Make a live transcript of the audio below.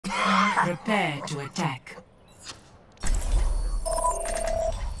Prepare to attack.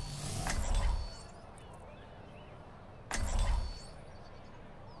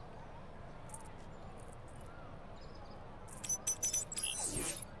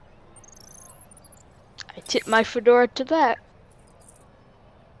 I tip my fedora to that.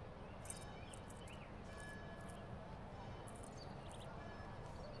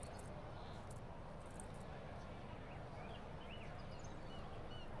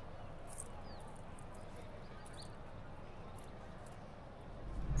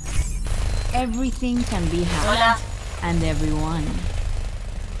 Everything can be hacked, and everyone.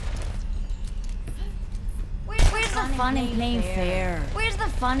 Where's the fun in playing fair? Where's the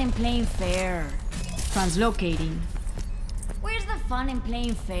fun in playing fair? Translocating. Where's the fun in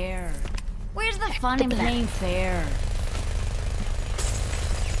playing fair? Where's the fun in playing fair?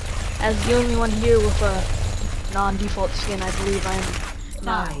 As the only one here with a non-default skin, I believe I am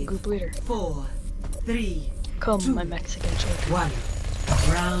now group leader. 4, 3, Come, 2, my Mexican children. 1.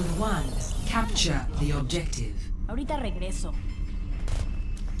 Round 1. Capture the objective. Ahorita regreso.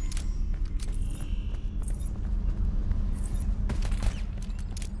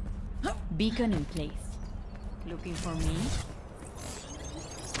 Beacon in place. Looking for me?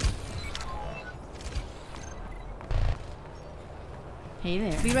 Hey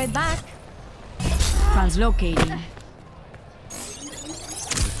there. Be right back. Translocating.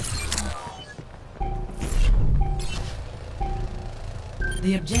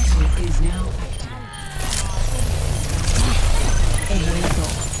 The objective is now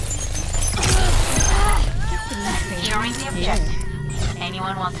Securing the objective.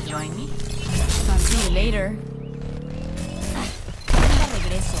 Anyone want to join me? See you later.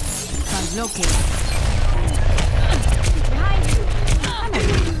 Regreso. Translocate. Behind you.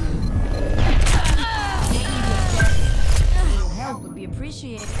 A little help would be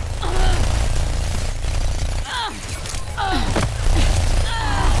appreciated.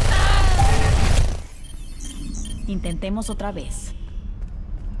 Intentemos otra vez.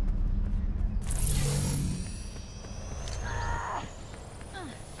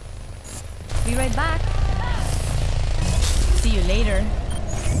 Be right back. See you later.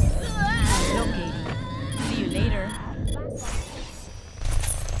 Locating. See you later.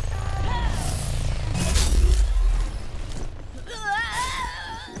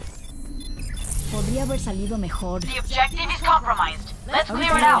 Podría haber salido mejor. The objective is compromised. Let's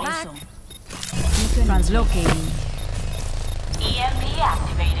clear it out. Translocating. EMP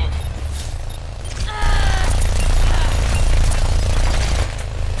activated.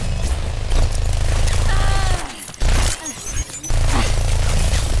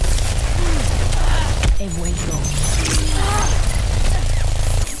 He vuelto.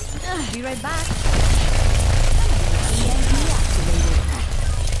 Be right back. EMP activated.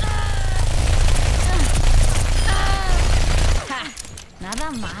 Ha!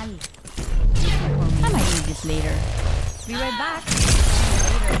 Nada mal. I might need this later. Be right back.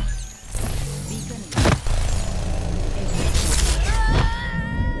 Later. Beacon.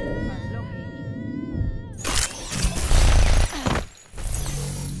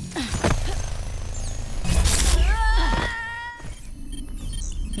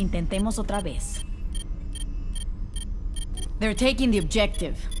 Intentemos otra vez. They're taking the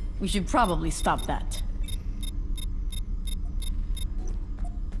objective. We should probably stop that.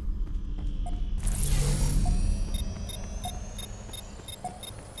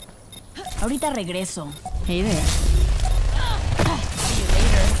 Ahorita regreso. Hey there. See you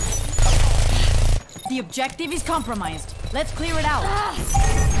later. The objective is compromised. Let's clear it out.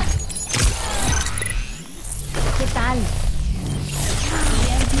 ¿Qué tal?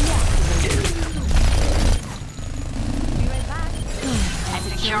 Be right back. I'm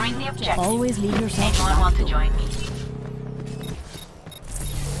securing the objective. Always leave yourself. Anyone want to join me?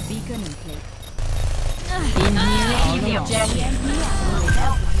 Beacon in place. In here, the objective.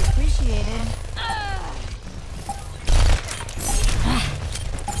 Appreciated.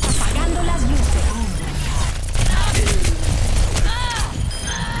 Apagando las luces.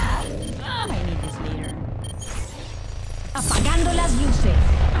 I might need this later. Apagando las luces.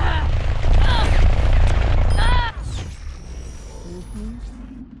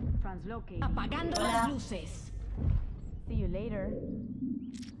 Translocate. Apagando las luces. See you later.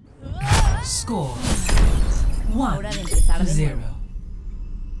 score Hora de empezar de 1-0. nuevo.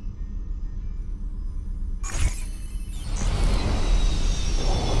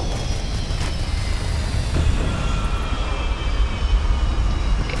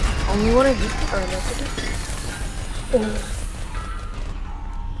 Only one of you are left. Oh.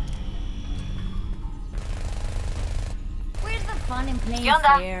 Where's the fun in playing ¿Qué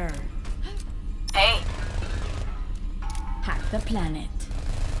onda? fair? Hey, Hack the planet.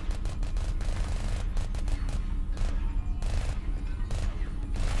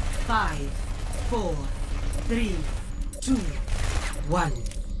 Five, 4, 3, 2, 1.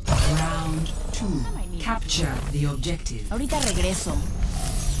 Round 2. Capture the objective. Ahorita regreso.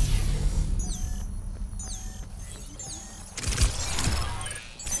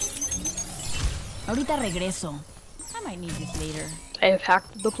 Ahorita regreso. I might need this later. I have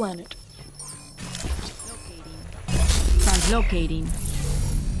hacked the planet. Translocating.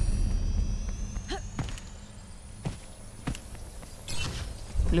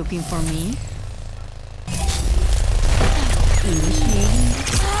 Looking for me? Initiating.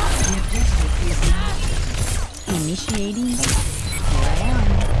 The objective is now. Initiating. Here I am.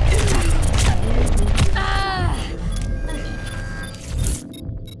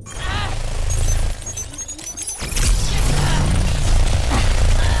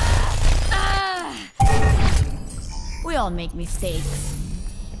 We all make mistakes.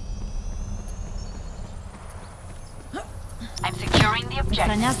 I'm securing the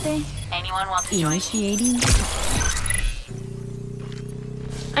objective. ¿Extrañaste? Anyone want to join? Initiating.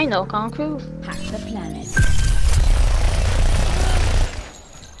 I know Kung Fu. Hack the planet.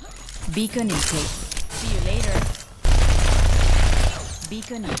 Beacon in place. See you later.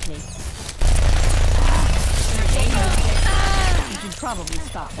 Beacon in place. You should probably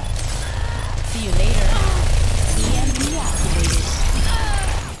stop that. See you later. EMP activated.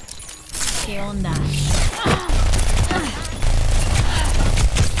 ¿Qué onda?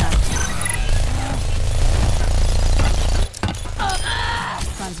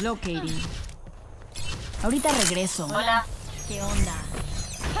 Translocating. Ahorita regreso. Hola. ¿Qué onda?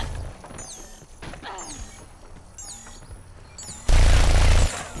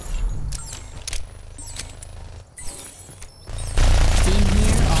 Been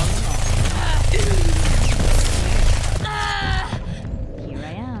here all along. Here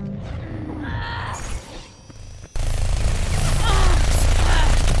I am.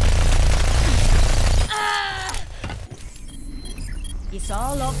 It's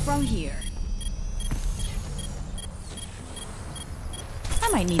all up from here. I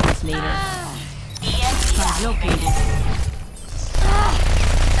might need this later. Translocated.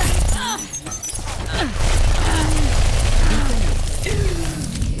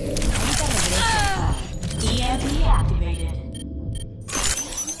 EMP activated.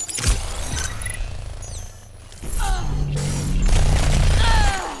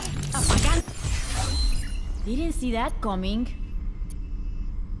 Didn't see that coming.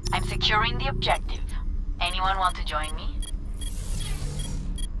 I'm securing the objective. Anyone want to join me?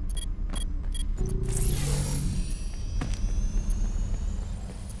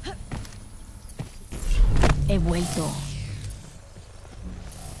 He vuelto.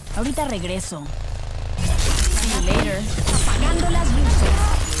 Ahorita regreso. See you later. Apagando las luces.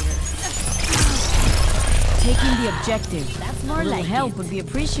 Taking the objective. That's more like help would be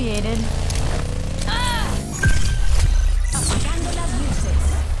appreciated. Apagando las luces.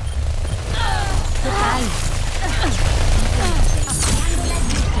 ¿Qué tal? Apagando las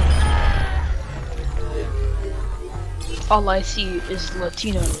luces. All I see is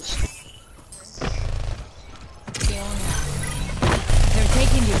Latinos. ¿Qué onda? They're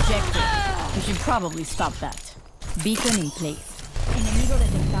taking the objective. We should probably stop that. Beacon in place. Enemigo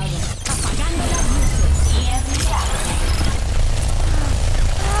detectado. Apagando las luces.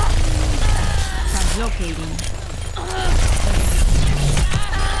 Translocating.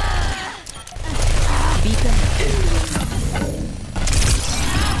 Beacon.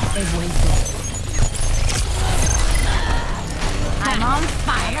 He vuelto. I'm on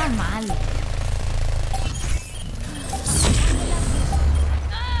fire, mal.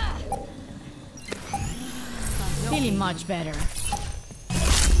 Feeling much better.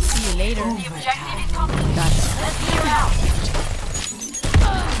 See you later. The objective is complete. Gotcha. Let's clear out.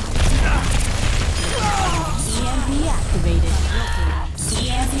 EMP activated.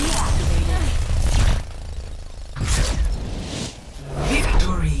 EMP activated.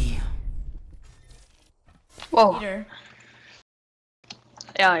 Victory. Whoa. Peter.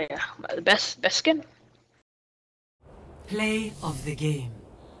 Yeah. The best skin. Play of the game.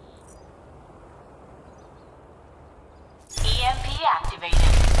 EMP activated.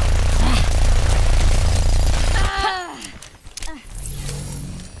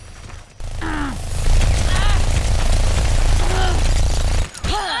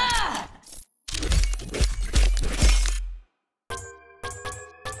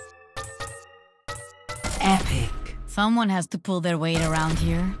 Epic. Someone has to pull their weight around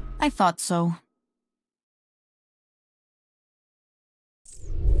here. I thought so.